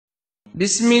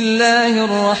بسم الله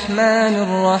الرحمن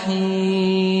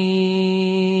الرحيم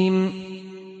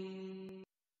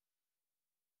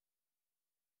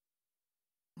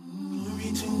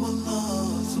Glory to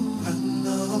Allah,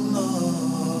 subhanallah.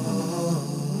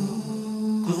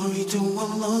 Glory to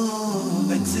Allah,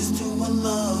 access to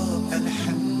Allah,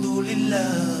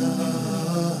 alhamdulillah.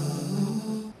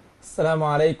 السلام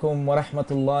عليكم ورحمة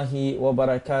الله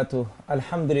وبركاته.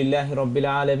 الحمد لله رب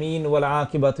العالمين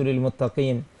والعاقبة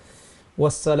للمتقين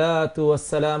والصلاة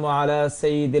والسلام على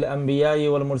سيد الأنبياء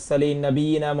والمرسلين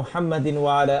نبينا محمد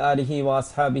وعلى آله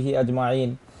وأصحابه أجمعين.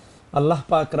 আল্লাহ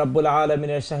পাক রব্বুল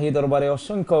আলামিনের শাহী দরবারে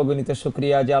অসংখ্য অগণিত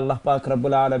শুকরিয়া যে আল্লাহ পাক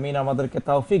রব্বুল আলামিন আমাদেরকে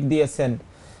তৌফিক দিয়েছেন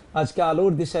আজকে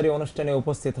আলোর দিশারি অনুষ্ঠানে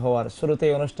উপস্থিত হওয়ার।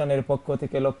 শুরুতেই অনুষ্ঠানের পক্ষ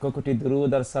থেকে লক্ষ কোটি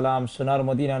দুরুদ আর সালাম সোনার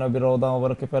মদিনা নবীর রওজা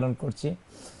মোবারকে প্রেরণ করছি।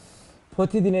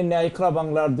 প্রতিদিনের ন্যায় ইকরা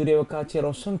বাংলার দূরে ও কাছের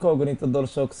অসংখ্য অগণিত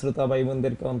দর্শক শ্রোতা ভাই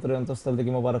বোনদেরকে অন্তরের অন্তঃস্থল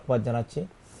থেকে মোবারকবাদ জানাচ্ছি।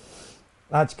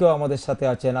 আজকেও আমাদের সাথে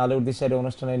আছেন আলোর দিশারি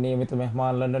অনুষ্ঠানের নিয়মিত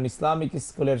মেহমান লন্ডন ইসলামিক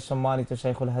স্কুলের সম্মানিত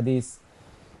শাইখুল হাদিস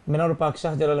মিনার পাক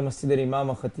শাহজালাল মসজিদের ইমাম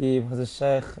ও খতিব হযরত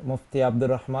শেখ মুফতি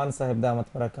আব্দুর রহমান সাহেব দামাত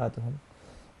বারাকাতুহুম।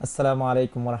 আসসালামু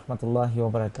আলাইকুম ওয়া রাহমাতুল্লাহি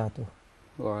ওয়া বারাকাতুহু।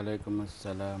 ওয়া আলাইকুম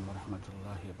আসসালাম ওয়া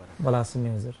রাহমাতুল্লাহি ওয়া বারাকাতুহু। ভালো আছেন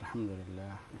হুজুর?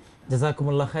 আলহামদুলিল্লাহ।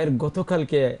 জাযাকুমুল্লাহ খাইর।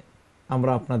 গতকালকে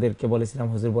আমরা আপনাদেরকে বলেছিলাম,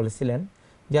 হুজুর বলেছিলেন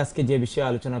যে আজকে যে বিষয়ে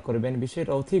আলোচনা করবেন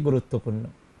বিষয়টা অতি গুরুত্বপূর্ণ,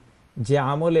 যে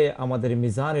আমলে আমাদের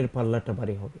মিজানের পাল্লাটা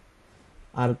ভারী হবে,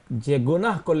 আর যে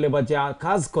গুনাহ করলে বা যে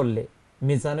কাজ করলে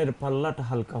মিজানের পাল্লাটা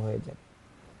হালকা হয়ে যাবে।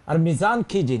 আর মিজান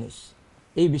কি জিনিস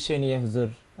এই বিষয় নিয়ে হুজুর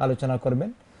আলোচনা করবেন।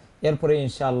 এরপরে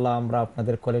ইনশাআল্লাহ আমরা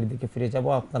আপনাদের কলের দিকে ফিরে যাব।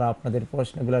 আপনারা আপনাদের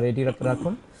প্রশ্নগুলো রেডি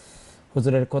রাখুন।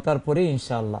 হুজুরের কথার পরে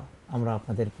ইনশাআল্লাহ আমরা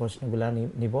আপনাদের প্রশ্নগুলো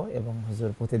নিব এবং হুজুর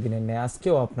প্রতিদিনের ন্যায়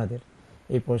আজকেও আপনাদের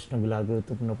এই প্রশ্নগুলো,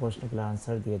 গুরুত্বপূর্ণ প্রশ্নগুলো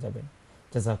আনসার দিয়ে যাবেন।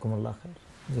 জাযাকুমুল্লাহ খাইর।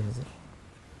 জি হুজুর।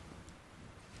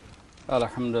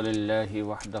 আলহামদুলিল্লাহি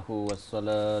ওয়াহদাহু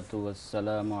ওয়াসসালাতু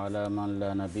ওয়াসসালামু আলা মান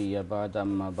লা নাবিয়্যা বা'দ,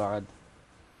 আম্মা বা'দ।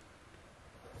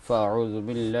 ফাআউযু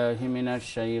বিল্লাহি মিনাশ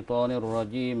শাইতানির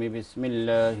রাজীম।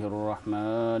 বিসমিল্লাহির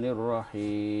রাহমানির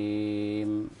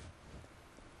রাহিম।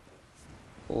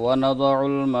 ونضع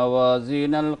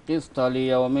الموازين القسط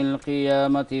ليوم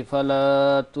القيامة فلا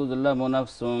تظلم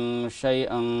نفس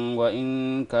شيئا وإن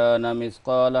كان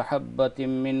مثقال حبة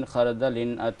من خردل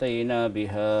أتينا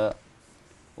بها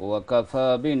وكفى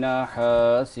بنا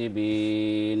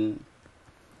حاسبين.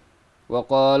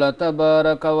 وقال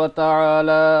تبارك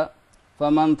وتعالى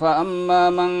فأما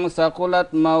من ثقلت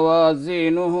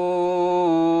موازينه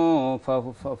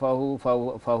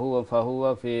فهو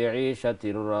في عيشة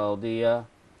راضية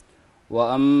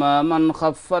وأما من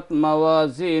خفت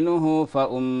موازينه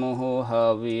فأمه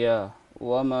هاوية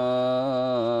وما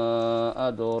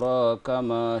أدراك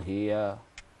ما هي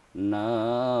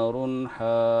نار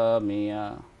حامية.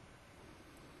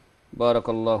 بارك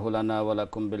الله لنا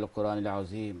ولكم بالقرآن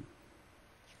العظيم.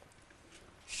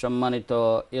 সম্মানিত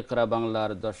ইকরা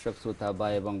বাংলার দর্শক শ্রোতা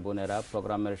ভাই এবং বোনেরা,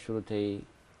 প্রোগ্রামের শুরুতেই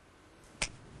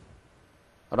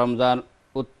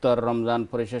উত্তর রমজান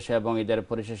পরিশেষে এবং ঈদের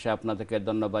পরিশেষে আপনাদেরকে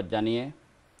ধন্যবাদ জানিয়ে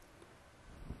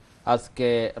আজকে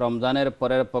রমজানের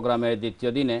পরের প্রোগ্রামের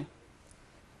দ্বিতীয় দিনে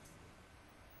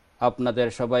আপনাদের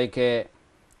সবাইকে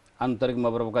আন্তরিক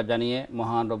মোবারকবাদ জানিয়ে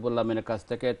মহান রব্বুল আমিনের কাছ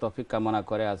থেকে তৌফিক কামনা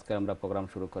করে আজকে আমরা প্রোগ্রাম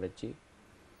শুরু করেছি।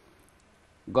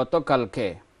 গতকালকে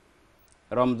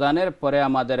রমজানের পরে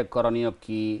আমাদের করণীয়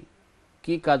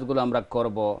কি কাজগুলো আমরা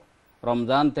করব,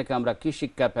 রমজান থেকে আমরা কি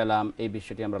শিক্ষা পেলাম, এই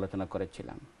বিষয়টি আমরা আলোচনা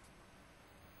করেছিলাম।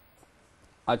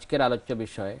 আজকের আলোচ্য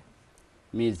বিষয়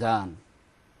মিজান।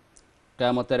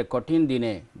 কিয়ামতের কঠিন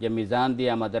দিনে যে মিজান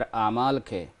দিয়ে আমাদের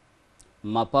আমালকে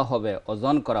মাপা হবে,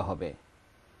 ওজন করা হবে।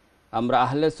 আমরা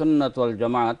আহলে সুন্নাত ওয়াল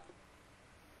জামাত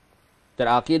এর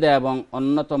আকীদা এবং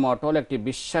অন্যতম অটল একটি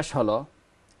বিশ্বাস হলো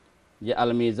যে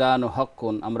আল মিজানু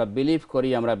হক্কুন। আমরা বিলিভ করি,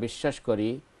 আমরা বিশ্বাস করি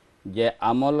যে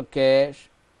আমলকে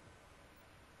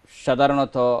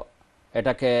সাধারণত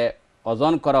এটাকে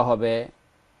ওজন করা হবে,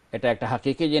 এটা একটা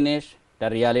হাকিকি জিনিস, এটা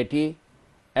রিয়ালিটি,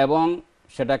 এবং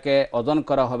সেটাকে ওজন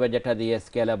করা হবে যেটা দিয়ে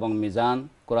স্কেল এবং মিজান।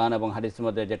 কোরআন এবং হাদিসের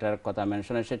মধ্যে যেটার কথা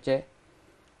মেনশন এসেছে,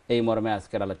 এই মর্মে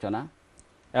আজকের আলোচনা।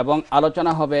 এবং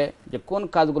আলোচনা হবে যে কোন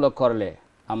কাজগুলো করলে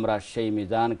আমরা সেই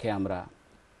মিজানকে আমরা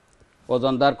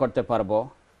ওজনদার করতে পারবো,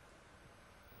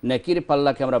 নেকির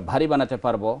পাল্লাকে আমরা ভারী বানাতে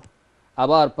পারবো।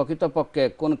 আবার প্রকৃতপক্ষে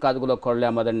কোন কাজগুলো করলে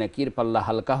আমাদের নেকির পাল্লা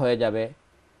হালকা হয়ে যাবে,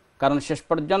 কারণ শেষ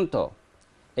পর্যন্ত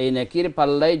এই নেকির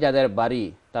পাল্লাই যাদের ভারী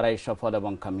তারাই সফল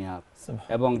এবং কামিয়াব,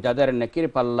 এবং যাদের নেকির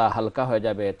পাল্লা হালকা হয়ে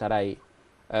যাবে তারাই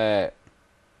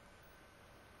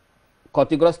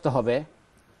ক্ষতিগ্রস্ত হবে,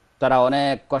 তারা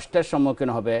অনেক কষ্টের সম্মুখীন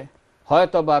হবে।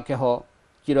 হয়তো বা কেহ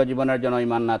চিরজীবনের জন্য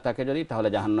ঈমান না থাকে যদি, তাহলে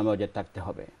জাহান্নামেও যে থাকতে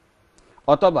হবে,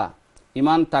 অথবা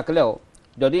ইমান থাকলেও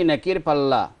যদি নেকির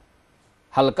পাল্লা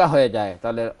হালকা হয়ে যায়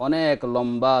তাহলে অনেক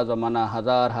লম্বা জমানা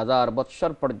হাজার হাজার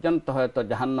বৎসর পর্যন্ত হয়তো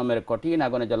জাহান্নামের কঠিন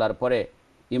আগুনে জ্বলার পরে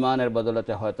ইমানের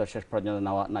বদলতে হয়তো শেষ পর্যন্ত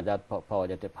নাজাত পাওয়া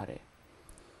যেতে পারে।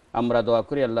 আমরা দোয়া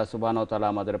করি আল্লাহ সুবহানাহু ওয়া তাআলা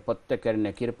আমাদের প্রত্যেকের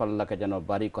নেকির পাল্লাকে যেন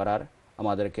ভারী করার,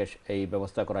 আমাদেরকে এই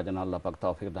ব্যবস্থা করার জন্য আল্লাহ পাক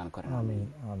তৌফিক দান করেন। আমিন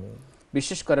আমিন।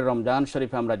 বিশেষ করে রমজান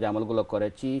শরীফে আমরা যে আমলগুলো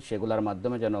করেছি সেগুলোর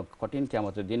মাধ্যমে যেন কঠিন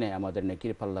কিয়ামতের দিনে আমাদের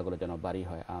নেকির পাল্লাগুলো যেন ভারী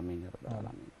হয়। আমিন ইয়া রাব্বাল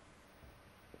আলামিন।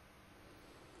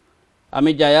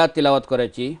 আমি যে আয়াত তিলাওয়াত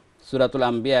করেছি সূরাতুল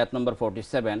আম্বিয়া আয়াত নম্বর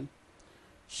 47,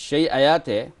 সেই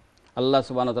আয়াতে আল্লাহ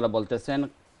সুবহানাহু ওয়া তাআলা বলতেছেন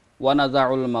ওয়া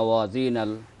নাযাউল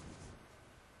মাওয়াজিনাল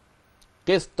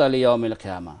কিসত লিয়াউমিল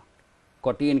কিয়ামা,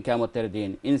 কঠিন কিয়ামতের দিন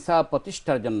ইনসাফ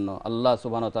প্রতিষ্ঠার জন্য আল্লাহ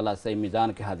সুবহানাহু ওয়া তাআলা সেই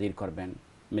মিজানকে হাজির করবেন,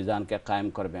 মিজানকে কায়েম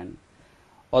করবেন,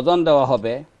 ওজন দেওয়া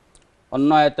হবে। অন্য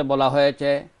আয়াতে বলা হয়েছে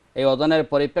এই ওজনের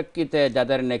পরিপ্রেক্ষিতে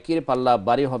যাদের নেকির পাল্লা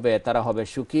ভারী হবে তারা হবে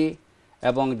সুখী,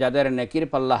 এবং যাদের নেকির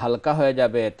পাল্লা হালকা হয়ে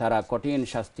যাবে তারা কঠিন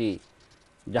শাস্তি,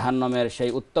 জাহান্নামের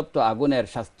সেই উত্তপ্ত আগুনের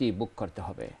শাস্তি ভোগ করতে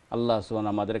হবে। আল্লাহ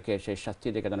সুবহানাহু আমাদেরকে সেই শাস্তি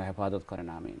থেকে যেন হেফাজত করেন।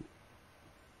 আমিন।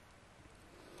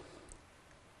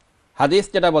 হাদিস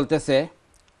যেটা বলতেছে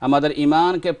আমাদের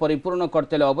ইমানকে পরিপূর্ণ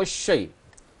করতে হলে অবশ্যই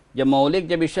যে মৌলিক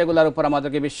যে বিষয়গুলোর উপর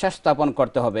আমাদেরকে বিশ্বাস স্থাপন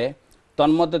করতে হবে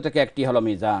তন্মধ্যে থেকে একটি হলো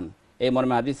মিজান। এই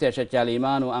মর্মে হাদিসে এসেছে আল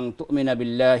ইমানু আন তুমিনা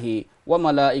বিল্লাহি ওয়া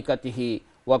মালাইকাতিহি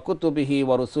ওয়া কুতুবিহি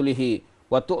ওয়া রুসুলিহি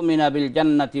ওয়া তুমিনা বিল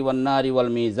জান্নাতি ওয়ান নারি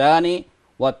ওয়াল মিজানি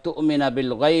ওয়া তুমিনা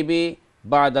বিল গায়বি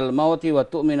বাদাল মাউতি ওয়া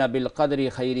তুমিনা বিল কদরি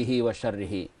খাইরিহি ওয়া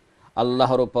শাররিহি।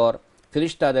 আল্লাহর উপর,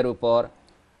 ফেরেশতাদের উপর,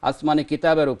 আসমানি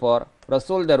কিতাবের উপর,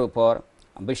 রসুলদের উপর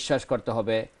বিশ্বাস করতে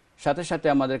হবে। সাথে সাথে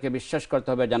আমাদেরকে বিশ্বাস করতে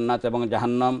হবে জান্নাত এবং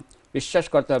জাহান্নাম, বিশ্বাস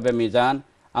করতে হবে মিজান,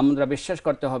 আমরা বিশ্বাস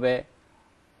করতে হবে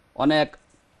অনেক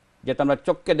যেটা আমরা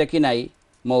চোখকে দেখি নাই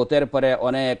মৌতের পরে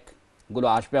অনেকগুলো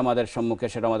আসবে আমাদের সম্মুখে,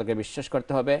 সেটা আমাদেরকে বিশ্বাস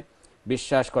করতে হবে।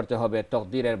 বিশ্বাস করতে হবে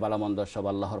তকদিরের ভালোমন্দ সব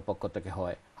আল্লাহর পক্ষ থেকে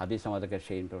হয়। হাদিস আমাদেরকে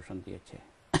সেই ইনফরমেশন দিয়েছে।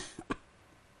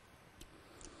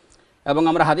 এবং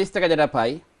আমরা হাদিস থেকে যেটা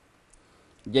পাই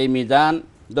যে মিজান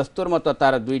দস্তুর মতো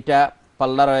তার দুইটা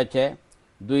পাল্লা রয়েছে,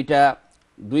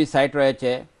 দুই সাইড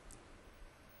রয়েছে,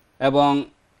 এবং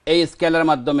এই স্কেলের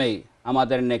মাধ্যমেই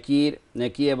আমাদের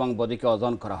নেকি এবং বদিকে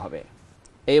ওজন করা হবে।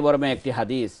 এই মর্মে একটি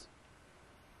হাদিস,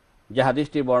 যে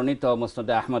হাদিসটি বর্ণিত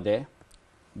মুসনাদে আহমদে,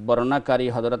 বর্ণনাকারী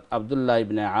হযরত আব্দুল্লাহ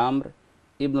ইবনে আমর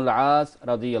ইবনুল আস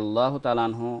রাদিয়াল্লাহু তাআলা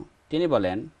আনহু, তিনি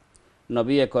বলেন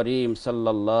নবী করিম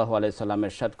সাল্লাল্লাহু আলাইহি সাল্লাম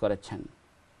ইরশাদ করেছেন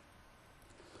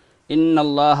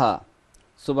ইন্নাল্লাহা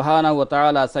সুবহানাহু ওয়া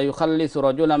তাআলা সায়ুখাল্লিসু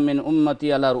রাজুলাম মিন উম্মতি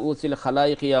আলা রুউসিল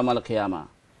খালাইকি ইয়াউমাল কিয়ামা।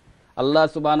 আল্লাহ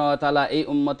সুবহানাহু ওয়া তাআলা এই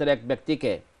উম্মতের এক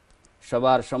ব্যক্তিকে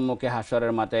সবার সম্মুখে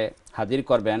হাসরের মাঠে হাজির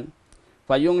করবেন।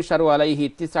 ফায়ুংশারু আলাইহি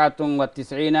তিসআতুন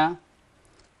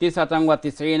ওয়া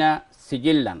তিসঈনা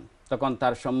সিজিল্লান, তখন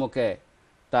তার সম্মুখে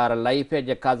তার লাইফে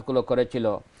যে কাজগুলো করেছিল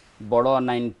বড়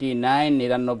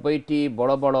 99টি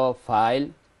বড় বড় ফাইল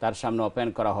তার সামনে ওপেন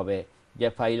করা হবে, যে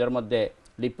ফাইলের মধ্যে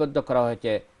লিপিবদ্ধ করা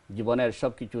হয়েছে জীবনের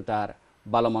সব কিছু, তার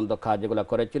ভালো মন্দ কাজ যেগুলো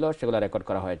করেছিল সেগুলো রেকর্ড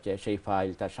করা হয়েছে, সেই ফাইল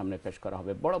তার সামনে পেশ করা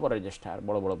হবে। বড় বড় রেজিস্টার,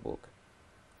 বড় বড় বুক,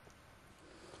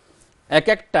 এক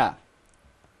একটা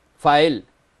ফাইল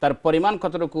তার পরিমাণ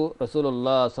কতটুকু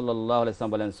রাসূলুল্লাহ সাল্লাল্লাহু আলাইহি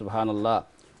ওয়াসাল্লাম বলেন সুবহানাল্লাহ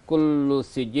কুল্লু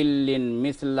সিজিল্লিন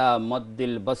মিসলা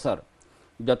মদ্দিল বসর,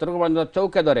 যতটুকু পর্যন্ত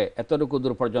চৌকে ধরে এতটুকু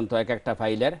দূর পর্যন্ত এক একটা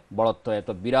ফাইলের বড়ত্ব এত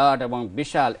বিরাট এবং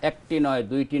বিশাল, একটি নয়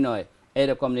দুইটি নয়,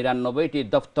 এরকম 99টি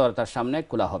দফতর তার সামনে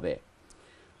খোলা হবে।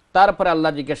 তারপরে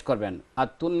আল্লাহ জিজ্ঞেস করবেন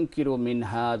আতুনকিরু মিন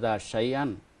হাযা শাইআন,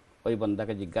 ওই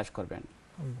বান্দাকে জিজ্ঞাসা করবেন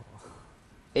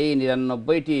এই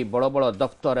 99টি বড় বড়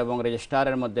দফতর এবং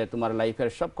রেজিস্টারের মধ্যে তোমার লাইফের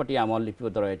সবকটি আমল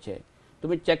লিপিবদ্ধ রয়েছে,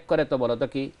 তুমি চেক করে তো বলো তো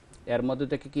কি এর মধ্যে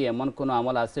থেকে কি এমন কোনো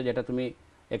আমল আছে যেটা তুমি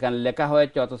এখানে লেখা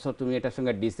হয়েছে অথচ তুমি এটার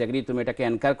সঙ্গে ডিসএগ্রি, তুমি এটাকে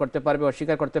এনকার করতে পারবে,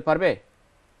 অস্বীকার করতে পারবে?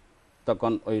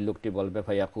 তখন ওই লোকটি বলবে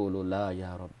ফায়াকুলু লা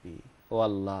ইয়া রব্বি, ও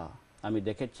আল্লাহ আমি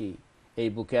দেখেছি এই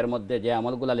বুকের মধ্যে যে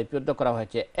আমলগুলো লিপিবদ্ধ করা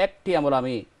হয়েছে একটি আমল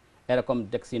আমি এরকম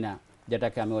দেখছি না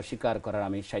যেটাকে আমি অস্বীকার করার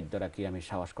আমি সাধ্য রাখি, আমি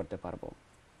সাহস করতে পারবো।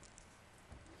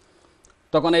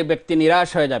 তখন এই ব্যক্তি নিরাশ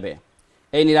হয়ে যাবে।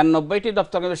 এই 99টি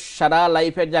দপ্তর কিন্তু সারা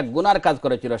লাইফে যা গুনার কাজ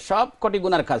করেছিল সব কটি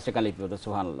গুনার কাজ সেখানে লিপিবদ্ধ।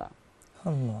 সুবহানাল্লাহ।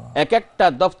 এক একটা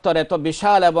দপ্তর এত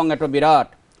বিশাল এবং এত বিরাট,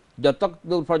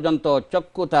 যতদূর পর্যন্ত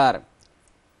চক্ষু তার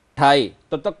ঠাই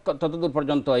ততদূর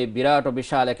পর্যন্ত এই বিরাট ও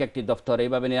বিশাল এক একটি দপ্তর।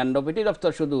 এইভাবে 99টি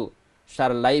দপ্তর শুধু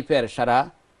সারা লাইফের সারা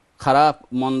খারাপ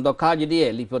মন্দ কাজ দিয়ে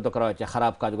লিপিবদ্ধ করা হয়েছে,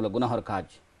 খারাপ কাজগুলো গুনাহর কাজ।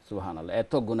 সুবহানাল্লাহ,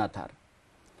 এত গুনাহ তার।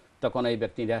 তখন এই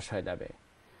ব্যক্তি নিরাশ হয়ে যাবে।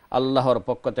 আল্লাহর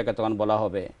পক্ষ থেকে তখন বলা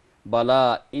হবে বালা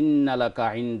ইন্নালাকা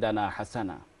ইনদানা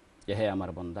হাসানা, যে হে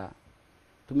আমার বান্দা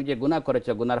তুমি যে গুনাহ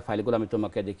করেছো গুনার ফাইলগুলো আমি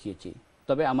তোমাকে দেখিয়েছি,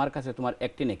 তবে আমার কাছে তোমার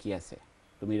একটি নেকি আছে,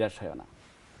 তুমি নিরাশ হও না।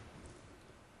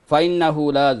 ফাইন্নাহু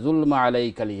লা যুলমা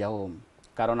আলাইকাল ইয়াউম,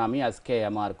 কারণ আমি আজকে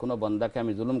আমার কোনো বান্দাকে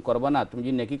আমি জুলুম করব না। তুমি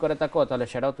যদি নেকি করে থাকো তাহলে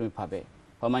সেটাও তুমি পাবে।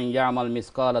 ফামান ইয়ামাল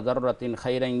মিসকালা যাররাতিন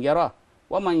খাইরান ইয়ারা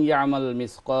ওয়া মান ইয়ামাল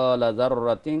মিসকালা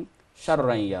যাররাতিন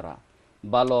শাররান ইয়ারা।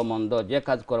 ভালো মন্দ যে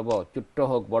কাজ করব, ছোট্ট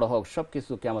হোক বড় হোক, সব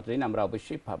কিছু কিয়ামতের দিন আমরা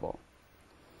অবশ্যই পাবো।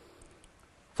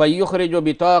 ফাইয়ুখরিজু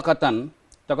বিতাকাতান,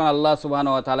 তখন আল্লাহ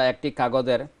সুবহানাহু ওয়া তাআলা একটি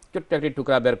কাগজের ছোট্ট একটি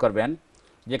টুকরা বের করবেন,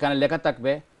 যেখানে লেখা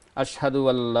থাকবে আশহাদু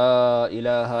আল্লা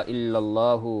ইলাহা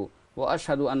ইল্লাল্লাহু ওয়া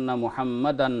আশহাদু আন্না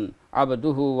মুহাম্মাদান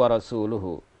আবদুহু ওয়া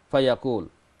রাসূলুহু। ফায়াকুল,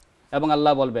 এবং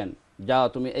আল্লাহ বলবেন, যাও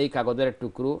তুমি এই কাগজের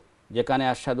টুকরো যেখানে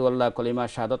আশহাদু আল্লাহ কলিমা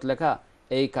শাহাদাত লেখা,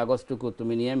 এই কাগজটুকু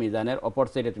তুমি নিয়ে মিজানের অপর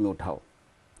সাইডে তুমি উঠাও।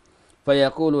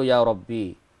 ফায়াকুলু ইয়া রব্বি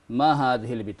মা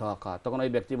হাযিহিল বিতাকা, তখন ওই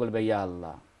ব্যক্তি বলবে, ইয়া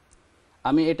আল্লাহ,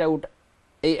 আমি এটা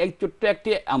এই ছোট্ট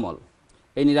একটি আমল,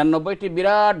 এই 99টি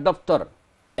বিরাট দপ্তর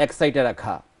এক সাইডে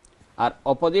রাখা, আর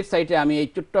অপোজিট সাইডে আমি এই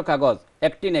ছোট্ট কাগজ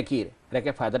একটি নেকির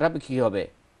রেখে ফায়দাটা কী হবে?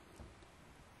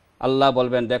 আল্লাহ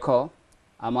বলবেন, দেখো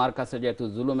আমার কাছে যেহেতু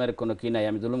জুলুমের কোনো কি নাই,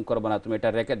 আমি জুলুম করবো না, তুমি এটা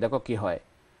রেখে দেখো কি হয়।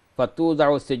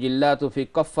 ফাতুযাউ সিজিল্লাতু ফি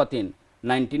কাফফাতিন,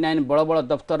 99 বড় বড়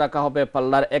দপ্তর রাখা হবে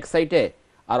পাল্লার এক সাইডে,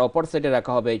 আর অপর সাইডে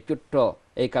রাখা হবে এই ছোট্ট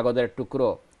এই কাগজের টুকরো,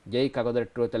 যেই কাগজের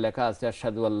টুকরোতে লেখা আছে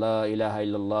আশহাদু আল্লা ইলাহা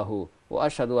ইল্লাল্লাহু ওয়া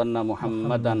আশহাদু আন্না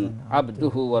মুহাম্মাদান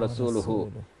আবদুহু ওয়া রাসূলুহু।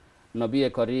 নবী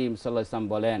করিম সাল্লাল্লাহু আলাইহি ওয়াসাল্লাম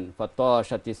বলেন,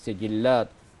 ফাতাশাতিস সিজিল্লাত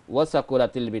ওয়া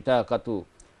সাকুলাতিল বিতাকাতু,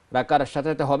 রাখার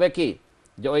সাথে হবে কি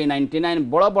যে ওই 99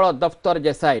 বড় বড় দপ্তর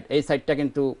যে সাইড, এই সাইডটা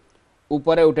কিন্তু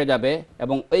উপরে উঠে যাবে,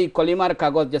 এবং ওই কলিমার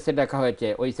কাগজ যে সেট রাখা হয়েছে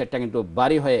ওই সাইডটা কিন্তু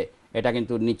ভারী হয়ে এটা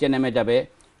কিন্তু নিচে নেমে যাবে।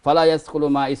 ফালা ইয়াসকুলু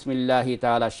মা ইসমিল্লাহি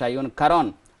তাআলা শাইউন, কারণ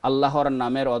আল্লাহর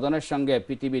নামের ওজনের সঙ্গে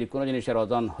পৃথিবীর কোনো জিনিসের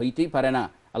ওজন হইতেই পারে না।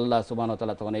 আল্লাহ সুবহানাহু ওয়া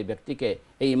তাআলা তখন এই ব্যক্তিকে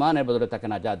এই ঈমানের বদলে তাকে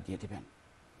নাজাত দিয়ে দিবেন।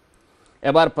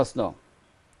 এবার প্রশ্ন,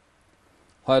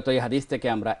 হয়তো এই হাদিস থেকে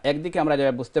আমরা একদিকে আমরা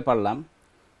যেভাবে বুঝতে পারলাম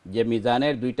যে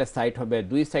মিজানের দুইটা সাইড হবে,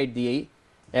 দুই সাইড দিয়েই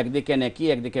একদিকে নেকি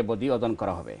একদিকে বদি ওজন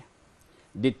করা হবে।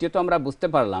 দ্বিতীয়ত আমরা বুঝতে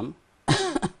পারলাম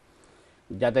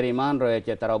যাদের ঈমান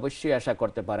রয়েছে তারা অবশ্যই আশা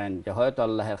করতে পারেন যে হয়তো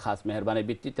আল্লাহের খাস মেহেরবানির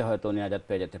ভিত্তিতে হয়তো উনি নাজাত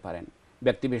পেয়ে যেতে পারেন,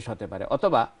 ব্যক্তিবিশেষ হতে পারে,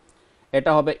 অথবা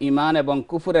এটা হবে ঈমান এবং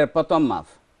কুফুরের প্রথম মাপ।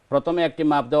 প্রথমে একটি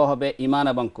মাপ দেওয়া হবে ঈমান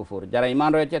এবং কুফুর, যারা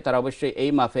ঈমান রয়েছে তারা অবশ্যই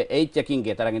এই মাপে এই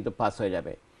চেকিংয়ে তারা কিন্তু পাস হয়ে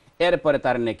যাবে। এরপরে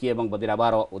তার নেকি এবং বদির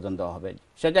আবারও ওজন দেওয়া হবে।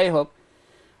 সে যাই হোক,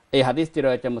 এই হাদিসটি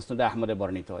রয়েছে মুসনাদে আহমদে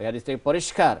বর্ণিত। এই হাদিস থেকে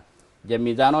পরিষ্কার যে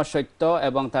মিজানও সত্য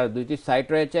এবং তার দুইটি সাইড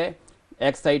রয়েছে,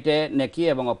 এক সাইডে নেকি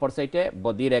এবং অপর সাইডে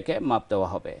বদি রেখে মাপ দেওয়া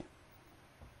হবে।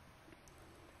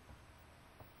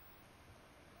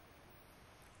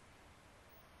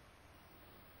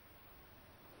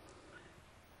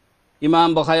 ইমাম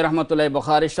বুখারী রহমতুল্লাহ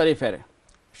বুখারী শরীফের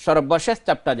সর্বশেষ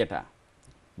চ্যাপ্টার যেটা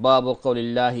বাবু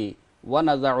কৌলিল্লাহি ওয়া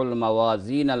নাযাউল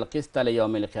মাওয়াজিন আল কিসত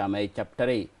লিয়াউমিল কিয়ামা, এই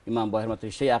চ্যাপ্টারেই ইমাম বুখারী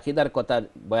রহমতুল্লাহ সেই আকীদার কথা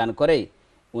বয়ান করেই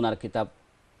উনার কিতাব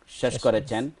শেষ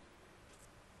করেছেন।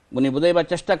 উনি বুঝাইবার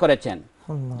চেষ্টা করেছেন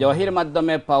যে ওহীর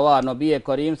মাধ্যমে পাওয়া, নবী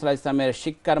করিম সাল্লাল্লাহু আলাইহি ওয়াসাল্লামের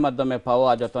শিক্ষার মাধ্যমে পাওয়া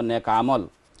যত নেক আমল,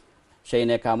 সেই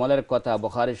নেক আমলের কথা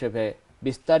বুখারী শরীফে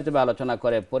বিস্তারিতভাবে আলোচনা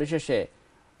করে পরিশেষে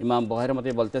ইমাম বুখারী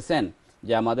রহমতুল্লাহ বলতেছেন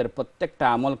যে আমাদের প্রত্যেকটা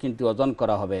আমল কিন্তু ওজন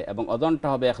করা হবে, এবং ওজনটা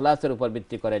হবে ইখলাসের উপর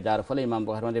ভিত্তি করে, যার ফলে ইমাম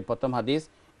বুখারী রহমতুল্লাহ প্রথম হাদিস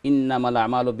ইন্নামাল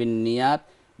আমালু বিন্নিয়াত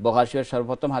বুখারী শরীফের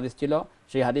সর্বপ্রথম হাদিস ছিল,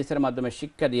 সেই হাদিসের মাধ্যমে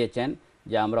শিক্ষা দিয়েছেন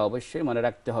যে আমরা অবশ্যই মনে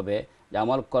রাখতে হবে যে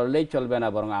আমল করলেই চলবে না,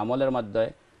 বরং আমলের মধ্যে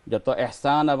যত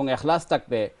ইহসান এবং ইখলাস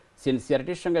থাকবে,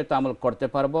 সিনসিয়ারিটির সঙ্গে যত আমল করতে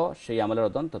পারবো, সেই আমলের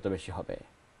ওজন তত বেশি হবে।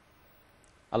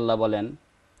 আল্লাহ বলেন,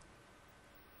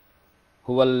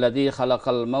 হুয়াল্লাযী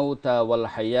খালাকাল মাউতা ওয়াল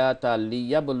হায়াতা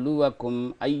লিয়াবলুয়াকুম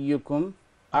আইয়ুকুম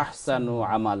আহসানু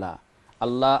আমালা।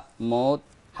 আল্লাহ মওত,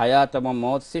 হায়াত এবং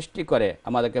মওত সৃষ্টি করে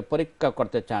আমাদেরকে পরীক্ষা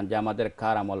করতে চান যে আমাদের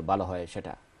কার আমল ভালো হয়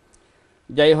সেটা।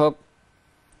 যাই হোক,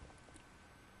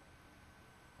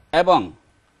 এবং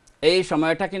এই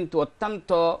সময়টা কিন্তু অত্যন্ত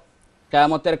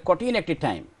কিয়ামতের কঠিন একটি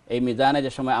টাইম। এই মিজানে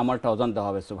যে সময় আমলটা ওজন দেওয়া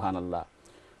হবে, সুবহানাল্লাহ।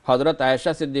 হযরত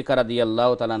আয়েশা সিদ্দিকা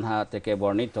রাদিয়াল্লাহু তাআলা আনহা থেকে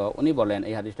বর্ণিত, উনি বলেন,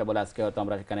 এই হাদিসটা বলে আজকে হয়তো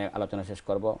আমরা এখানে আলোচনা শেষ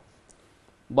করব।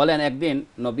 বলেন, একদিন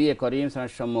নবী করিম সাল্লাল্লাহু আলাইহি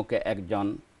ওয়াসাল্লামের সম্মুখে একজন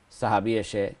সাহাবী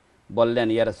এসে বললেন,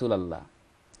 ইয়া রাসূলুল্লাহ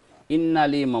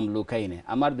ইন্নালি মামলুকাইনে,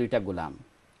 আমার দুইটা গোলাম।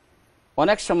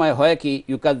 অনেক সময় হয় কি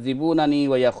ইউকাযযিবুনানি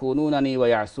ওয়া ইয়াখুনুনানি ওয়া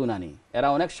ইয়াসুনানি, এরা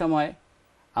অনেক সময়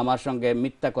আমার সঙ্গে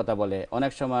মিথ্যা কথা বলে,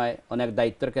 অনেক সময় অনেক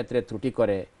দায়িত্বের ক্ষেত্রে ত্রুটি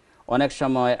করে, অনেক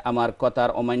সময় আমার কথার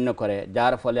অমান্য করে,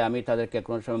 যার ফলে আমি তাদেরকে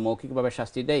কোনো সময় মৌখিকভাবে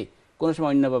শাস্তি দেই, কোনো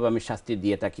সময় অন্যভাবে আমি শাস্তি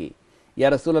দিয়ে থাকি। ইয়া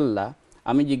রাসূলুল্লাহ,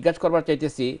 আমি জিজ্ঞাসা করবার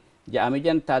চাইতেছি যে আমি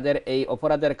যেন তাদের এই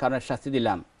অপরাধের কারণে শাস্তি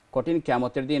দিলাম, কঠিন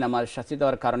কিয়ামতের দিন আমার শাস্তি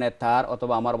দেওয়ার কারণে তার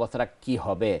অথবা আমার অবস্থাটা কী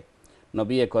হবে?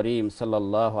 নবী করিম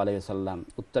সাল্লাল্লাহু আলাইহি ওয়াসাল্লাম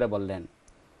উত্তরে বললেন,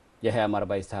 যে হ্যাঁ আমার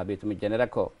ভাই সাহাবী, তুমি জেনে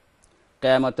রাখো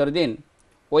কিয়ামতের দিন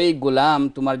ওই গোলাম,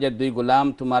 তোমার যে 2 গোলাম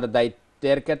তোমার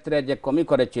দায়িত্বের ক্ষেত্রে যে কমি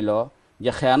করেছিল,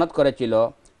 যে খেয়ানত করেছিল,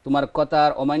 তোমার কথার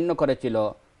অমান্য করেছিল,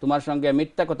 তোমার সঙ্গে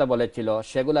মিথ্যা কথা বলেছিল,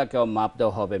 সেগুলাকেও মাপ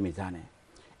দেওয়া হবে মিজানে।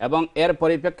 এবং এর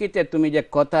পরিপ্রেক্ষিতে তুমি যে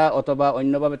কথা অথবা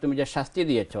অন্যভাবে তুমি যে শাস্তি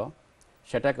দিয়েছ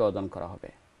সেটাকে ওজন করা হবে।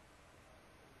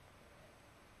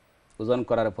 ওজন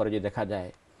করার পরে যদি দেখা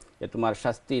যায় যে তোমার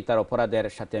শাস্তি তার অপরাধের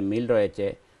সাথে মিল রয়েছে,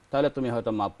 তাহলে তুমি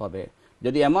হয়তো মাপ পাবে।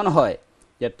 যদি এমন হয়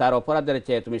যে তার অপরাধের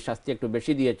চেয়ে তুমি শাস্তি একটু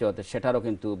বেশি দিয়েছো, তো সেটারও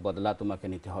কিন্তু বদলা তোমাকে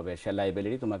নিতে হবে, সে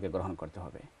লাইবিলিটি তোমাকে গ্রহণ করতে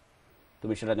হবে,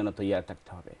 তুমি সেটার জন্য তৈয়ার থাকতে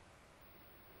হবে।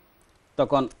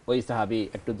 তখন ওই সাহাবী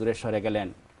একটু দূরে সরে গেলেন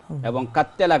এবং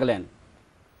কাঁদতে লাগলেন।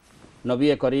 নবী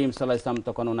করিম সাল্লাল্লাহু আলাইহি ওয়াসাল্লাম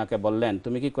তখন ওনাকে বললেন,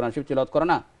 তুমি কি কোরআন শরীফ তিলাওয়াত করো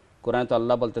না? কোরআনে তো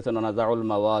আল্লাহ বলতেছেন, নাযাউল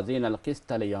মাওয়াজিন আল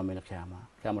কিসতা লিয়াউমিল কিয়ামা,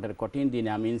 কিয়ামতের কঠিন দিনে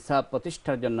আমি ইনসাফ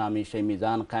প্রতিষ্ঠার জন্য আমি সেই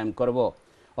মিজান কায়েম করব।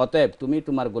 অতএব তুমি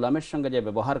তোমার গোলামের সঙ্গে যে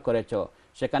ব্যবহার করেছো,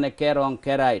 সেখানে কে রং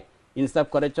কে রাইট, ইনসাফ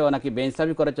করেছো নাকি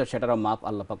বেইনসাফি করেছো, সেটারও মাপ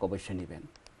আল্লাহ পাক অবশ্যই নেবেন।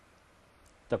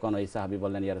 তখন ওই সাহাবী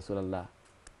বললেন, ইয়া রাসূলুল্লাহ,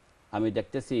 আমি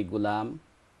দেখতেছি গোলাম,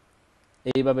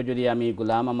 এইভাবে যদি আমি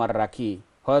গোলাম আমার রাখি,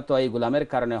 হয়তো এই গোলামের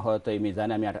কারণে হয়তো এই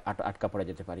মিজানে আমি আটকা পড়ে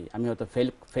যেতে পারি, আমি হয়তো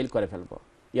ফেল করে ফেলবো।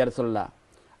 ইয়া রাসূলুল্লাহ,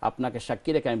 আপনাকে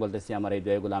সাক্ষী রেখে আমি বলতেছি, আমার এই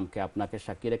 2 গোলামকে আপনাকে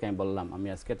সাক্ষী রেখে আমি বললাম, আমি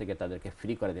আজকে থেকে তাদেরকে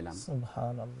ফ্রি করে দিলাম।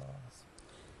 সুবহানাল্লাহ।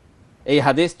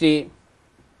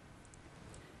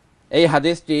 এই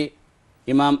হাদিসটি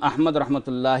ইমাম আহমদ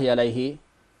রহমতুল্লাহি আলাইহি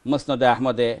মুসনাদে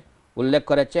আহমদে উল্লেখ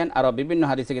করেছেন, আরও বিভিন্ন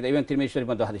হাদিসে এবং তিরমিজি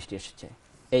শরীফের মধ্যে হাদিসটি এসেছে।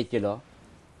 এই ছিল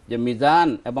যে মিজান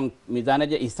এবং মিজানে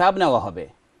যে হিসাব নেওয়া হবে,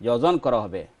 যে ওজন করা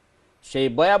হবে, সেই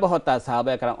ভয়াবহতা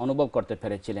সাহাবায়ে কেরাম অনুভব করতে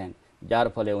পেরেছিলেন, যার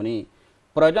ফলে উনি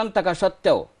প্রয়োজন থাকা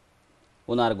সত্ত্বেও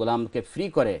ওনার গোলামকে ফ্রি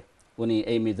করে উনি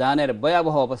এই মিজানের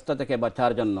ভয়াবহ অবস্থা থেকে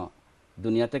বাঁচার জন্য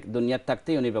দুনিয়াতে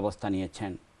থাকতেই উনি ব্যবস্থা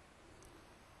নিয়েছেন।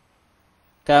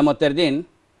 কিয়ামতের দিন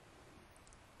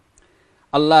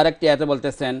আল্লাহ আরেকটি আয়াতে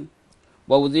বলতেছেন,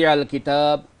 ওয়াউযিআল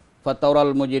কিতাব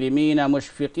ফাতারাল মুজরিমিনা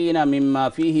মুশফিকিনা মিম্মা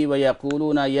ফীহি ওয়া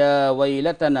ইয়াকুলুনা ইয়া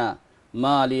ওয়াইলাতানা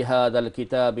মা লিহাযাল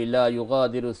কিতাবি লা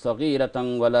ইউগাদিরু সগীরাতান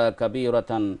ওয়ালা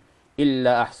কাবীরাতান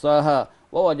ইল্লা আহসাহা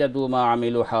ওয়া ওয়াজাদু মা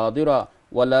আমিলু হাদিরা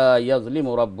ওয়ালা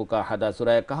ইয়াজলিমু রাব্বুকা আহাদা।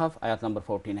 সূরা কাহফ আয়াত নম্বর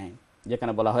 49,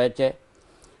 যেখানে বলা হয়েছে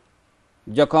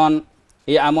যখন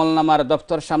এই আমলনামার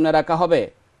দফতর সামনে রাখা হবে,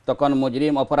 তখন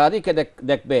মুজরিম অপরাধীকে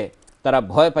দেখবে, তারা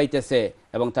ভয় পাইতেছে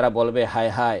এবং তারা বলবে,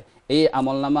 হায় হায়, এই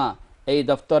আমলনামা, এই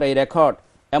দফতর, এই রেকর্ড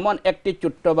এমন একটি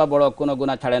ছোট্ট বা বড় কোনো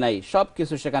গুনাহ ছাড়ে নাই, সব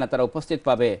কিছু সেখানে তারা উপস্থিত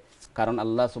পাবে। কারণ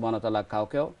আল্লাহ সুবহানাহু ওয়া তাআলা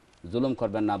কাউকেও জুলুম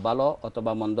করবেন না, ভালো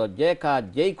অথবা মন্দ যে কাজ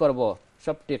যেই করব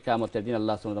সবটি কিয়ামতের দিন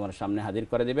আল্লাহ সুবহানাহু ওয়া তাআলার সামনে হাজির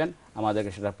করে দিবেন, আমাদেরকে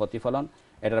সেটার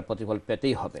প্রতিফল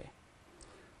পেতেই হবে।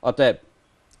 অতএব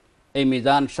এই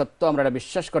মিজান সত্য আমরা এটা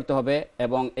বিশ্বাস করতে হবে,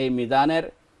 এবং এই মিজানের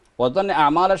ওজনে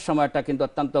আমালের সময়টা কিন্তু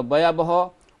অত্যন্ত ভয়াবহ,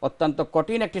 অত্যন্ত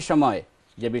কঠিন একটি সময়,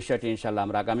 যে বিষয়টি ইনশাআল্লাহ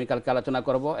আমরা আগামীকালকে আলোচনা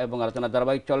করব এবং আলোচনা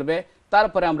ধারাবাহিক চলবে।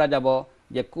 তারপরে আমরা যাব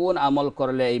যে কোন আমল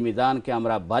করলে এই মিজানকে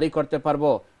আমরা ভারী করতে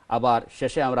পারবো, আবার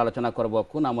শেষে আমরা আলোচনা করব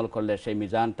কোন আমল করলে সেই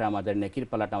মিজানটা আমাদের নেকির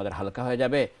পাল্লাটা আমাদের হালকা হয়ে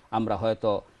যাবে, আমরা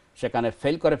হয়তো সেখানে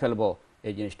ফেল করে ফেলবো।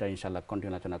 এই জিনিসটা ইনশাআল্লাহ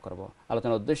কন্টিনিউ আলোচনা করব।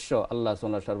 আলোচনার উদ্দেশ্য আল্লাহ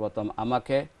সুবহানাহু সর্বপ্রথম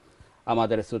আমাকে,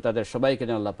 আমাদের শ্রোতাদের সবাইকে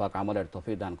যেন আল্লাহ পাক আমলের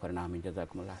তৌফিক দান করেন। আমিন।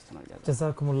 জাযাকুমুল্লাহ আহসানাল জাযা।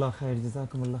 জাযাকুমুল্লাহ খাইর,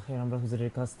 জাযাকুমুল্লাহ খাইর। আমরা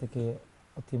হুজুরের কাছ থেকে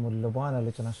অতি মূল্যবান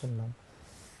আলোচনা শুনলাম।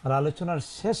 আর আলোচনার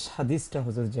শেষ হাদিসটা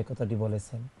হুজুর যে কথাটি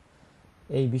বলেছেন,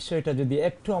 এই বিষয়টা যদি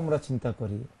একটু আমরা চিন্তা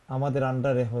করি, আমাদের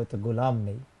আন্ডারে হয়তো গোলাম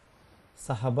নেই,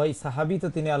 সাহাবী তো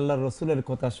তিনি আল্লাহর রসুলের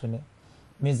কথা শুনে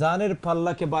মিজানের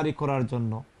পাল্লাকে ভারী করার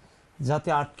জন্য, যাতে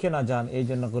আটকে না যান, এই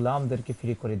জন্য গোলামদেরকে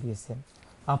ফ্রি করে দিয়েছেন।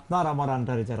 আপনার আমার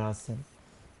আন্ডারে যারা আছেন,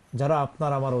 যারা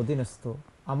আপনার আমার অধীনস্থ,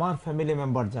 আমার ফ্যামিলি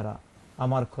মেম্বার, যারা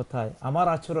আমার কথায়, আমার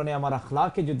আচরণে, আমার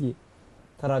আখলাকে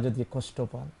তারা যদি কষ্ট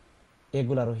পান,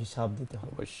 এগুলারও হিসাব দিতে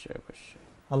হবে। অবশ্যই অবশ্যই।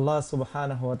 আল্লাহ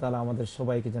সুবহানাহু ওয়া তাআলা আমাদের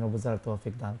সবাইকে যেন বুঝার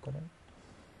তৌফিক দান করেন।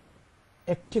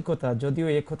 একটি কথা, যদিও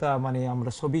এই কথা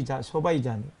আমরা সবাই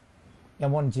জানি,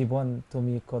 এমন জীবন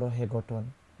তুমি করো হে গঠন,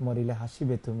 মরিলে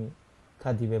হাসিবে তুমি,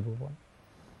 কাঁদিবে ভুবন।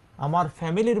 আমার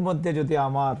ফ্যামিলির মধ্যে যদি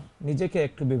আমার নিজেকে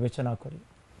একটু বিবেচনা করি,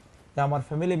 আমার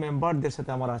ফ্যামিলি মেম্বারদের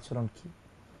সাথে আমার আচরণ কি,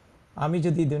 আমি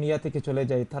যদি দুনিয়া থেকে চলে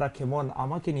যাই, তারা কেমন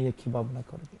আমাকে নিয়ে কি ভাবনা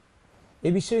করবে,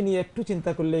 এই বিষয় নিয়ে একটু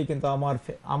চিন্তা করলেই কিন্তু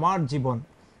আমার জীবন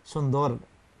সুন্দর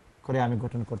করে আমি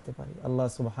গঠন করতে পারি। আল্লাহ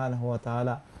সুবহানাহু ওয়া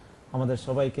তাআলা আমাদের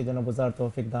সবাইকে যেন বোঝার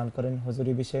তৌফিক দান করেন।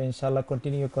 হুজুরি বিষয়ে ইনশাআল্লাহ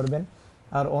কন্টিনিউ করবেন,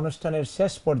 আর অনুষ্ঠানের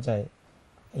শেষ পর্যায়ে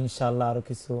ইনশাআল্লাহ আরো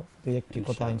কিছু দুই একটি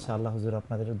কথা ইনশাআল্লাহ হুজুর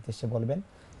আপনাদের উদ্দেশ্যে বলবেন।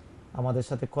 আমাদের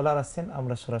সাথে কলার আছেন,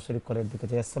 আমরা সরাসরি কলের দিকে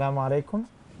যাই। আসসালামু আলাইকুম।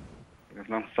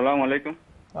 আসসালামু আলাইকুম।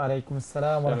 ওয়ালাইকুম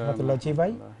আসসালাম ওয়া রাহমাতুল্লাহ। জি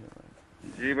ভাই।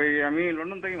 জি ভাই, আমি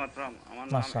লন্ডন থেকে মাত্র। আমার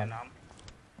নাম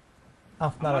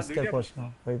আপনার আমার আজকের দুইটা প্রশ্ন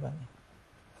হইবানি।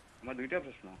 আমার দুইটা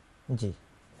প্রশ্ন। জি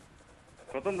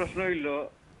প্রথম প্রশ্ন হইল,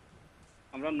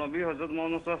 আমরা নবী হযরত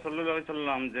মুহাম্মদ সাল্লাল্লাহু আলাইহি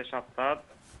সাল্লাম যে সপ্তাহ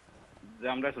যে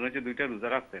আমরা শুনেছি দুইটা রোজা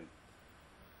রাখতেন,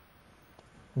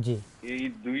 জি এই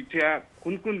দুইটা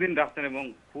কোন কোন দিন রাখতেন এবং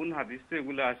কোন হাদিসে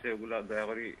এগুলো আছে, এগুলো দয়া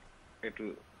করে একটু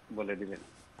বলে দিবেন।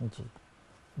 জি।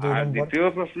 দুই আর নম্বর, দ্বিতীয়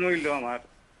প্রশ্ন হইল আমার,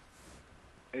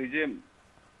 এই যে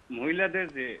মহিলাদের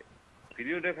যে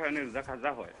পিরিয়ডের কারণে রোজা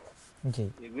খাজা হয়, জি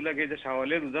এগুলাকে যে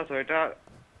শাওয়ালের রোজা এটা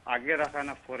আগে রাখা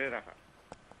না পরে রাখা?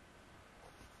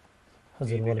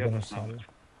 হুজুর এই দুইটা বলবেন প্রশ্ন ইনশাআল্লাহ।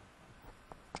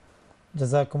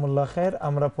 জাযাকুমুল্লাহ খায়ের।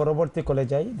 আমরা পরবর্তী কলে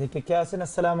যাই, দেখে কে আছেন।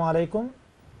 আসসালামু আলাইকুম।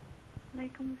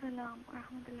 ওয়ালাইকুম আসসালাম ওয়া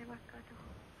রাহমাতুল্লাহি ওয়া বারাকাতুহু।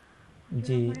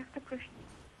 জি আমার একটা প্রশ্ন,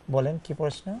 বলেন কি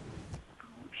প্রশ্ন?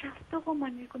 স্বাস্থ্য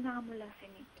কমানোর কোনো আমল আছে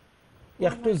নি?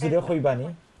 একটু জোরে কইবানি।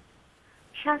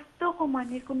 স্বাস্থ্য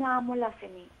কমানোর কোনো আমল আছে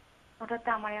নি? ওটাতে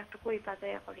আমার একটা কইপা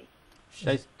দয়া করি।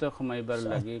 স্বাস্থ্য কমাইবার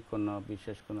লাগি কোনো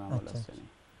বিশেষ কোনো আমল আচ্ছা। আছে নি?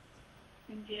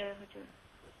 জি হুজুর।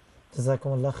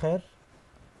 জাযাকুমুল্লাহ খায়ের।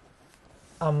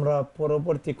 আমরা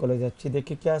পরবর্তী কলে যাচ্ছি,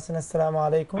 দেখি কে আছেন। আসসালামু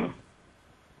আলাইকুম।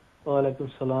 ওয়ালাইকুম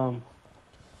সালাম।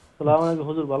 আসসালামু আলাইকুম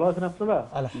হুজুর, ভালো আছেন আপনারা?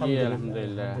 আলহামদুলিল্লাহ।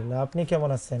 আলহামদুলিল্লাহ। আলহামদুলিল্লাহ। আপনি কেমন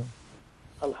আছেন?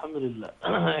 আলহামদুলিল্লাহ।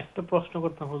 একটা প্রশ্ন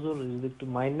করতাম হুজুর, যদি একটু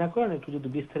মাইন্ড না করেন, একটু যদি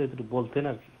বিস্তারিত একটু বলতেন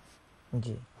আর কি।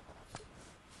 জি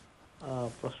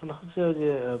প্রশ্নটা হচ্ছে যে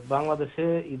বাংলাদেশে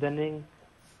ইদানিং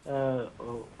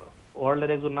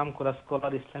ওয়ার্ল্ডের একজন নাম করা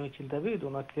স্কলার, ইসলামিক চিন্তাবিদ,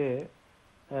 ওনাকে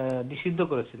নিষিদ্ধ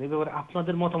করেছেন। এই ব্যাপারে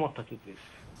আপনাদের মতামতটা কি প্লিজ?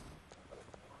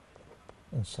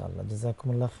 ইনশাআল্লাহ।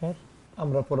 জাযাকুমুল্লাহ খায়ের।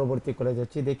 আমরা পরবর্তী কলে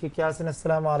যাচ্ছি, দেখি কে আছেন।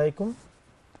 আসসালামু আলাইকুম।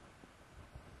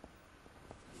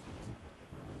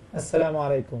 আসসালামু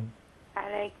আলাইকুম।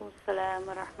 ওয়ালাইকুম আসসালাম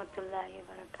ওয়া রাহমাতুল্লাহি ওয়া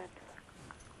বারাকাতুহু।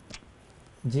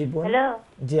 জি বোন। হ্যালো।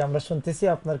 জি আমরা শুনতেছি,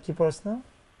 আপনার কি প্রশ্ন?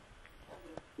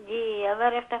 জি,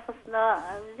 আমার একটা প্রশ্ন,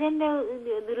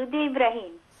 দুরুদ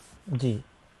ইব্রাহিম, জি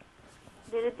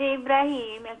দুরুদ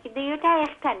ইব্রাহিম কি দুইটা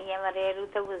একখানি আমার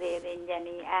রুতা বুঝিয়ে দেন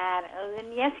জানি। আর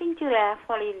ইয়াসিন চূড়া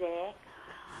ফলিলে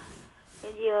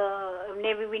এই যে এমনি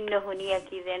বিভিন্ন শুনিয়া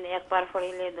কি যেন একবার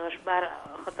ফলিলে 10 বার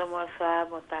খতম সওয়াব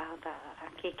হতা হতা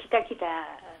কি খিতা খিতা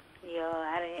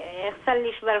আর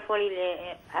 41 বার ফলিলে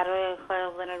আরো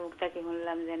কয়েকজনের মুখটা কি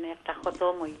শুনলাম যেন একটা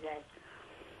খতম হয়ে যায়,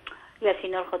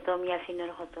 ইয়াসিনের খতম,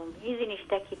 ইয়াসিনের খতম। এই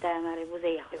জিনিসটা খিতা আমারে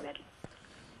বুঝাইয়া কইবার।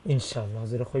 ইনশাআল্লাহ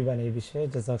হুজুর কইবান এই বিষয়ে।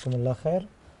 জাযাকুমুল্লাহ খায়ের।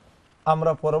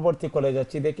 আমরা পরবর্তী কলে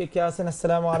যাচ্ছি, দেখি কে আছেন।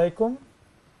 আসসালামু আলাইকুম।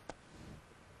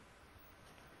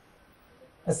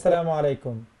 আসসালামু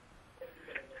আলাইকুম।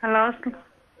 হ্যালো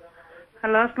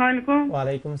হ্যালো, আসসালামু আলাইকুম।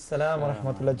 ওয়ালাইকুম আসসালাম ওয়া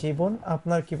রাহমাতুল্লাহ। জি বোন,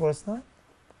 আপনার কি প্রশ্ন?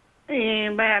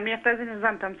 ভাই আমি একটা জিনিস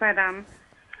জানতাম চাইলাম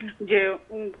যে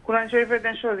কোরআন শরীফের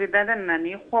দেন সজিদা দেন নানি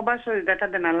কবা সজিদাটা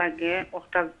দেনা লাগে,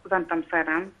 ওটা জানতাম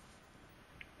চাইলাম,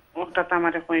 ওটা তো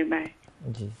আমারে কই ভাই।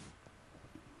 জি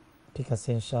ঠিক আছে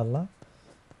ইনশাআল্লাহ।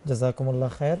 জাযাকুমুল্লাহ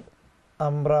খায়ের।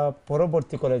 আমরা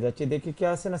পরবর্তী কলে যাচ্ছি, দেখি কে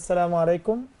আছেন। আসসালামু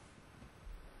আলাইকুম।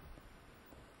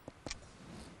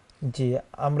 জি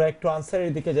আমরা একটু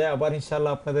আনসারের দিকে যাই, আবার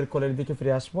ইনশাআল্লাহ আপনাদের কলের দিকে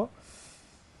ফিরে আসব।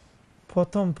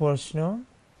 প্রথম প্রশ্ন,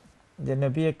 যে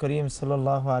নবী করিম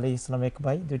সাল্লাল্লাহু আলাইহি ওয়াসাল্লাম এক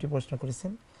ভাই দুইটি প্রশ্ন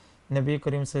করেছেন। নবী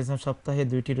করিম সাল্লাল্লাহু আলাইহি ওয়াসাল্লাম সপ্তাহে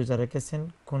 2টি রোজা রেখেছেন,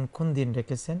 কোন কোন দিন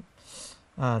রেখেছেন,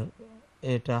 আর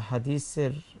এটা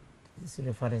হাদিসের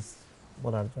রেফারেন্স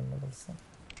বলার জন্য বলছেন।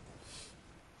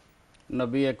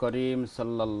 নবী করিম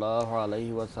সাল্লাল্লাহু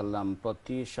আলাইহি ওয়াসাল্লাম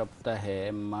প্রতি সপ্তাহে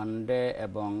মানডে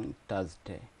এবং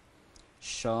থার্সডে,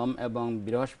 সোম এবং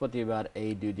বৃহস্পতিবার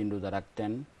এই 2 দিন রোজা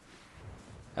রাখতেন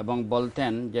এবং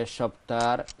বলতেন যে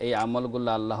সপ্তাহের এই আমলগুলো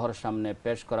আল্লাহর সামনে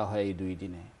পেশ করা হয় এই 2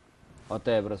 দিনে।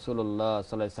 অতএব রাসূলুল্লাহ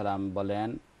সাল্লাল্লাহু আলাইহি ওয়াসাল্লাম বলেন,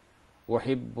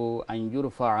 ওয়াহিব্বু আন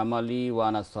ইউরফা আমালি ওয়া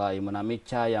আনা সাইমুন, আমি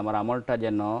চাই আমার আমলটা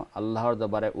যেন আল্লাহর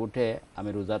দরবারে উঠে আমি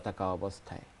রোজা থাকা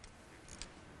অবস্থায়।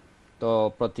 তো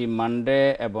প্রতি মানডে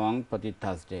এবং প্রতি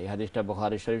থার্সডে, এই হাদিসটা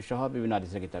বুখারী শরীফ সহ বিভিন্ন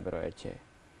হাদিসের কিতাবে রয়েছে।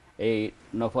 এই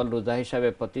নফল রোজা হিসাবে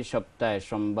প্রতি সপ্তাহে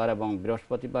সোমবার এবং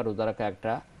বৃহস্পতিবার রোজা রাখা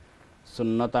একটা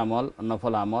সুন্নত আমল,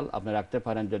 নফল আমল। আপনি রাখতে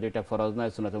পারেন, যদি এটা ফরজ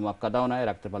নয়, সুন্নত মুআক্কাদাও নয়,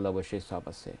 রাখতে পারলে অবশ্যই সওয়াব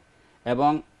আছে।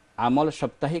 এবং আমল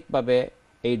সাপ্তাহিকভাবে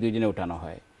এই 2 দিনে উঠানো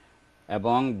হয়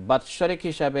এবং বাৎসরিক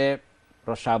হিসাবে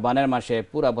শাবানের মাসে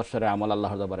পুরা বছরের আমল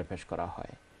আল্লাহর দরবারে পেশ করা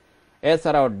হয়।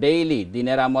 এছাড়াও ডেইলি,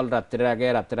 দিনের আমল রাত্রের আগে,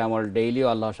 রাত্রের আমল ডেইলিও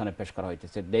আল্লাহর সামনে পেশ করা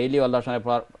হইতেছে। ডেইলি আল্লাহর সামনে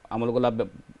আমলগুলো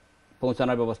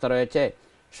পৌঁছানোর ব্যবস্থা রয়েছে,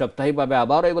 সাপ্তাহিকভাবে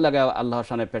আবারও এগুলোকে আল্লাহর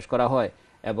সামনে পেশ করা হয়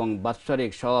এবং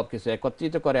বাৎসরিক সব কিছু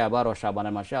একত্রিত করে আবারও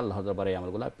শাবানের মাসে আল্লাহর দরবারে এই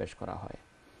আমলগুলো পেশ করা হয়।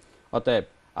 অতএব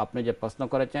আপনি যে প্রশ্ন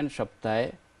করেছেন, সপ্তাহে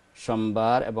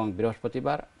সোমবার এবং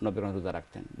বৃহস্পতিবার নবী রোজা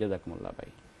রাখতেন। জাযাকুমুল্লাহ ভাই।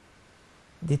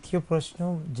 দ্বিতীয় প্রশ্ন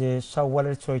যে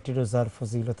শাওয়ালের 6টি রোজার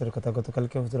ফজিলতের কথা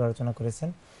গতকালকে হুজুর আলোচনা করেছেন।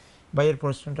 ভাইয়ের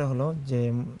প্রশ্নটা হলো যে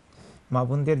মা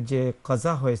বোনদের যে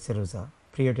কজা হয়েছে রোজা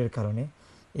পিরিয়ডের কারণে,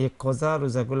 এই কজা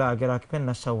রোজাগুলো আগে রাখবেন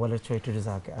না শাওয়ালের 6টি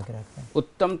রোজা আগে রাখবেন?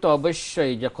 উত্তম তো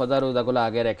অবশ্যই যে কজা রোজাগুলো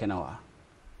আগে রেখে নেওয়া।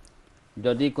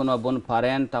 যদি কোনো বোন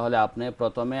পারেন তাহলে আপনি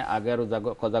প্রথমে আগে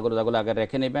কজা রোজাগুলো আগে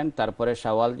রেখে নেবেন, তারপরে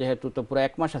শাওয়াল যেহেতু তো পুরো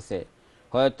 1 মাস আছে,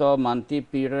 হয়তো মান্থলি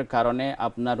পিরিয়ডের কারণে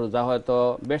আপনার রোজা হয়তো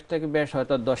বেশ থেকে বেশ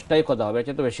হয়তো 10টাই কজা হবে,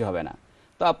 এর তো বেশি হবে না।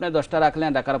 তো আপনি 10টা রাখলেন,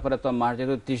 রাখার পরে তো মাস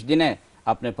যেহেতু 30 দিনে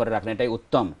আপনি পরে রাখলেন, এটাই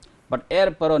উত্তম। বাট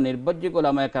এরপরও নির্ভরযোগ্য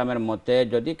উলামায়ে কেরামের মতে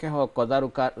যদি কেহ কজা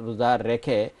রোজা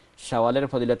রেখে শাওয়ালের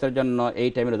ফজিলতের জন্য এই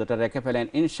টাইমে রোজাটা রেখে ফেলেন,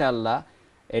 ইনশাআল্লাহ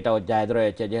এটাও জায়েজ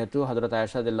রয়েছে। যেহেতু হযরত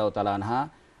আয়েশা রাদিয়াল্লাহু তাআলা আনহা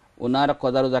উনার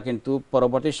কজা রোজা কিন্তু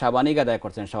পরবর্তী শাবানিক আদায়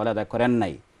করছেন, শাওয়াল আদায় করেন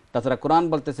নাই। তাছাড়া কোরআন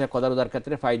বলতেছে কজা রোজার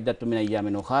ক্ষেত্রে ফাইদাতুম মিন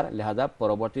আইয়ামিন উখার, লিহাজা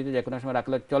পরবর্তীতে যে কোনো সময়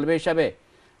রাখলে চলবে হিসাবে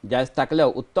জায়েজ থাকলেও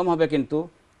উত্তম হবে কিন্তু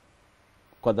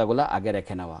কজাগুলা আগে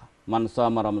রেখে নেওয়া। মান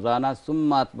সামা রমজানা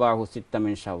সুম্মা আতবাহু সিত্তা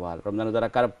মিন শাওয়াল, রমজান রোজা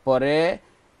রাখার পরে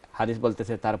হাদিস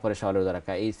বলতেছে তারপরে শাওয়াল রোজা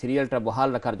রাখা, এই সিরিয়ালটা বহাল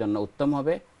রাখার জন্য উত্তম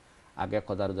হবে আগে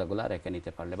কজা রোজাগুলা রেখে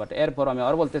নিতে পারলে। বাট এরপর আমি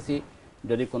আর বলতেছি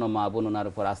যদি কোনো মা বোন ওনার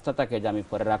উপর আস্থা থাকে যে আমি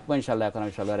পরে রাখবো ইনশাআল্লাহ, এখন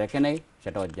আমি শাওয়াল রেখে নেই,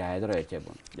 সেটাও জায়েজ রয়েছে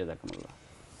বোন। জাযাকুমুল্লাহ।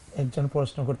 একজন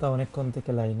প্রশ্নকর্তা অনেকক্ষণ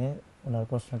থেকে লাইনে, ওনার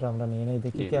প্রশ্নটা আমরা নিয়ে নেই,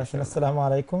 দেখি কে আছেন। আসসালামু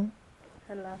আলাইকুম।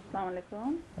 হ্যালো, আসসালামু আলাইকুম।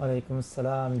 ওয়ালাইকুম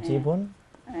আসসালাম। জি বোন।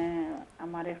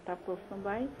 আমার একটা প্রশ্ন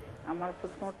ভাই, আমার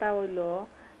প্রশ্নটা হইলো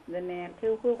যে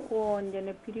কেউ কেউ কোন যে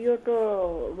পিরিয়ড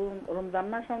রমজান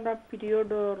মাস আমরা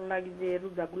পিরিয়ড লাগি যে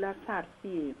রোজাগুলা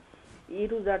ছাড়ছি, এই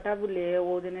রোজাটা বলে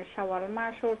ও যেন শাওয়াল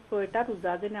মাস ওর 6টা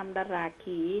রোজা যেন আমরা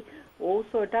রাখি, ও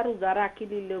 6টা রোজা রাখি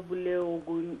দিলে বলে ও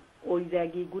ওই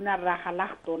জায়গায় গুনার রাখা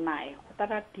লাগতো নাই,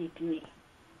 কথাটা ঠিক নেই।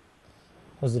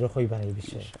 হুজুর কইবেন এই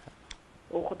বিষয়ে?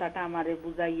 ও কথাটা আমারে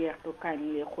বুঝাইয়ে একটু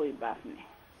কাইন্ডলি কইবা আপনি।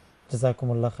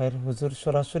 জাযাকুমুল্লাহ খাইর। হুজুর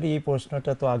সরাসরি এই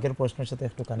প্রশ্নটা তো আগের প্রশ্নের সাথে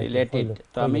একটু রিলেটেড।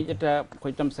 তো আমি যেটা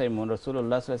কইতাম চাই রাসূলুল্লাহ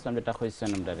সাল্লাল্লাহু আলাইহি ওয়াসাল্লাম যেটা কইছেন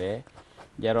আমাদের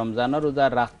যে রমজানের রোজা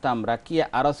রাখতাম, রাখি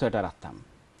আরো 6টা রাখতাম,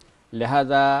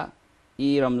 লিহাজা ই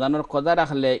রমজানের কজা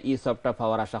রাখলে ই সবটা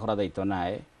পাওয়ার আশা করা যাইত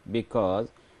নাই, বিকজ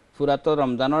পুরা তো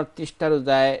রমজানের 30টা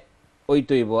রোজায় ওই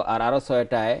তৈব আর আরো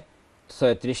 6টায়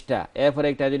 36টা, এরপরে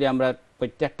একটা যদি আমরা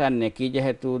প্রত্যেকটা নেকি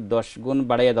যেহেতু 10 গুণ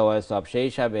বাড়িয়ে দেওয়া হয় সব, সেই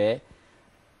হিসাবে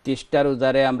 30টা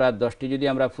রোজারে আমরা 10টি যদি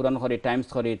আমরা পূরণ করি টাইমস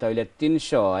করি তাহলে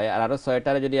 300 হয়, আর আরো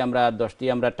 6টারে যদি আমরা 10টি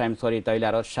আমরা টাইমস করি তাহলে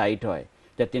আরো 60 হয়,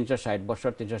 যে 360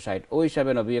 বছর 360। ওই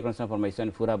হিসাবে নবী আকরাম সাল্লাল্লাহু আলাইহি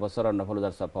ওয়াসাল্লাম পুরা বছর নফল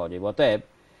রোজার সব পাওয়া যায়। অতএব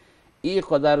ই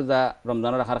কজা রোজা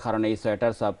রমজান রাখার কারণে এই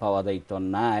 6টার সব পাওয়া যাইত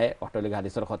নাই, অটলিক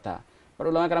হাদিসের কথা। আর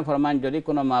উলামা কেরাম ফরমান যদি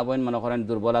কোনো মা বোন মনে করেন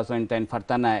দুর্বল আছেন তাইন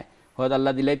ফারতা নাই, হয়তো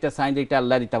আল্লাহ দিলেইতে সাইন দিতে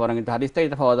আল্লাহ দিতে পারেন, কিন্তু হাদিস থেকে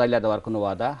পাওয়া যাইলে দেওয়ার কোনো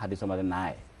ওয়াদা হাদিসের মধ্যে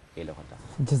নাই, এই কথা।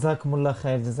 জাযাকুমুল্লাহ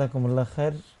খাইর, জাযাকুমুল্লাহ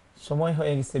খাইর। সময়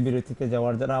হয়ে গেছে বিরতিতে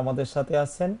যাওয়ার। যারা আমাদের সাথে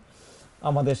আছেন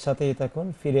আমাদের সাথেই থাকুন,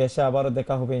 ফিরে এসে আবারও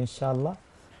দেখা হবে ইনশাআল্লাহ।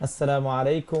 আসসালামু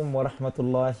আলাইকুম ওয়া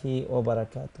রাহমাতুল্লাহি ওয়া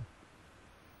বারাকাতুহু।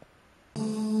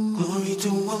 Glory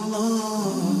to Allah,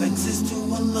 thanks is to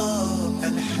Allah,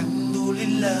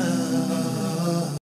 Alhamdulillah.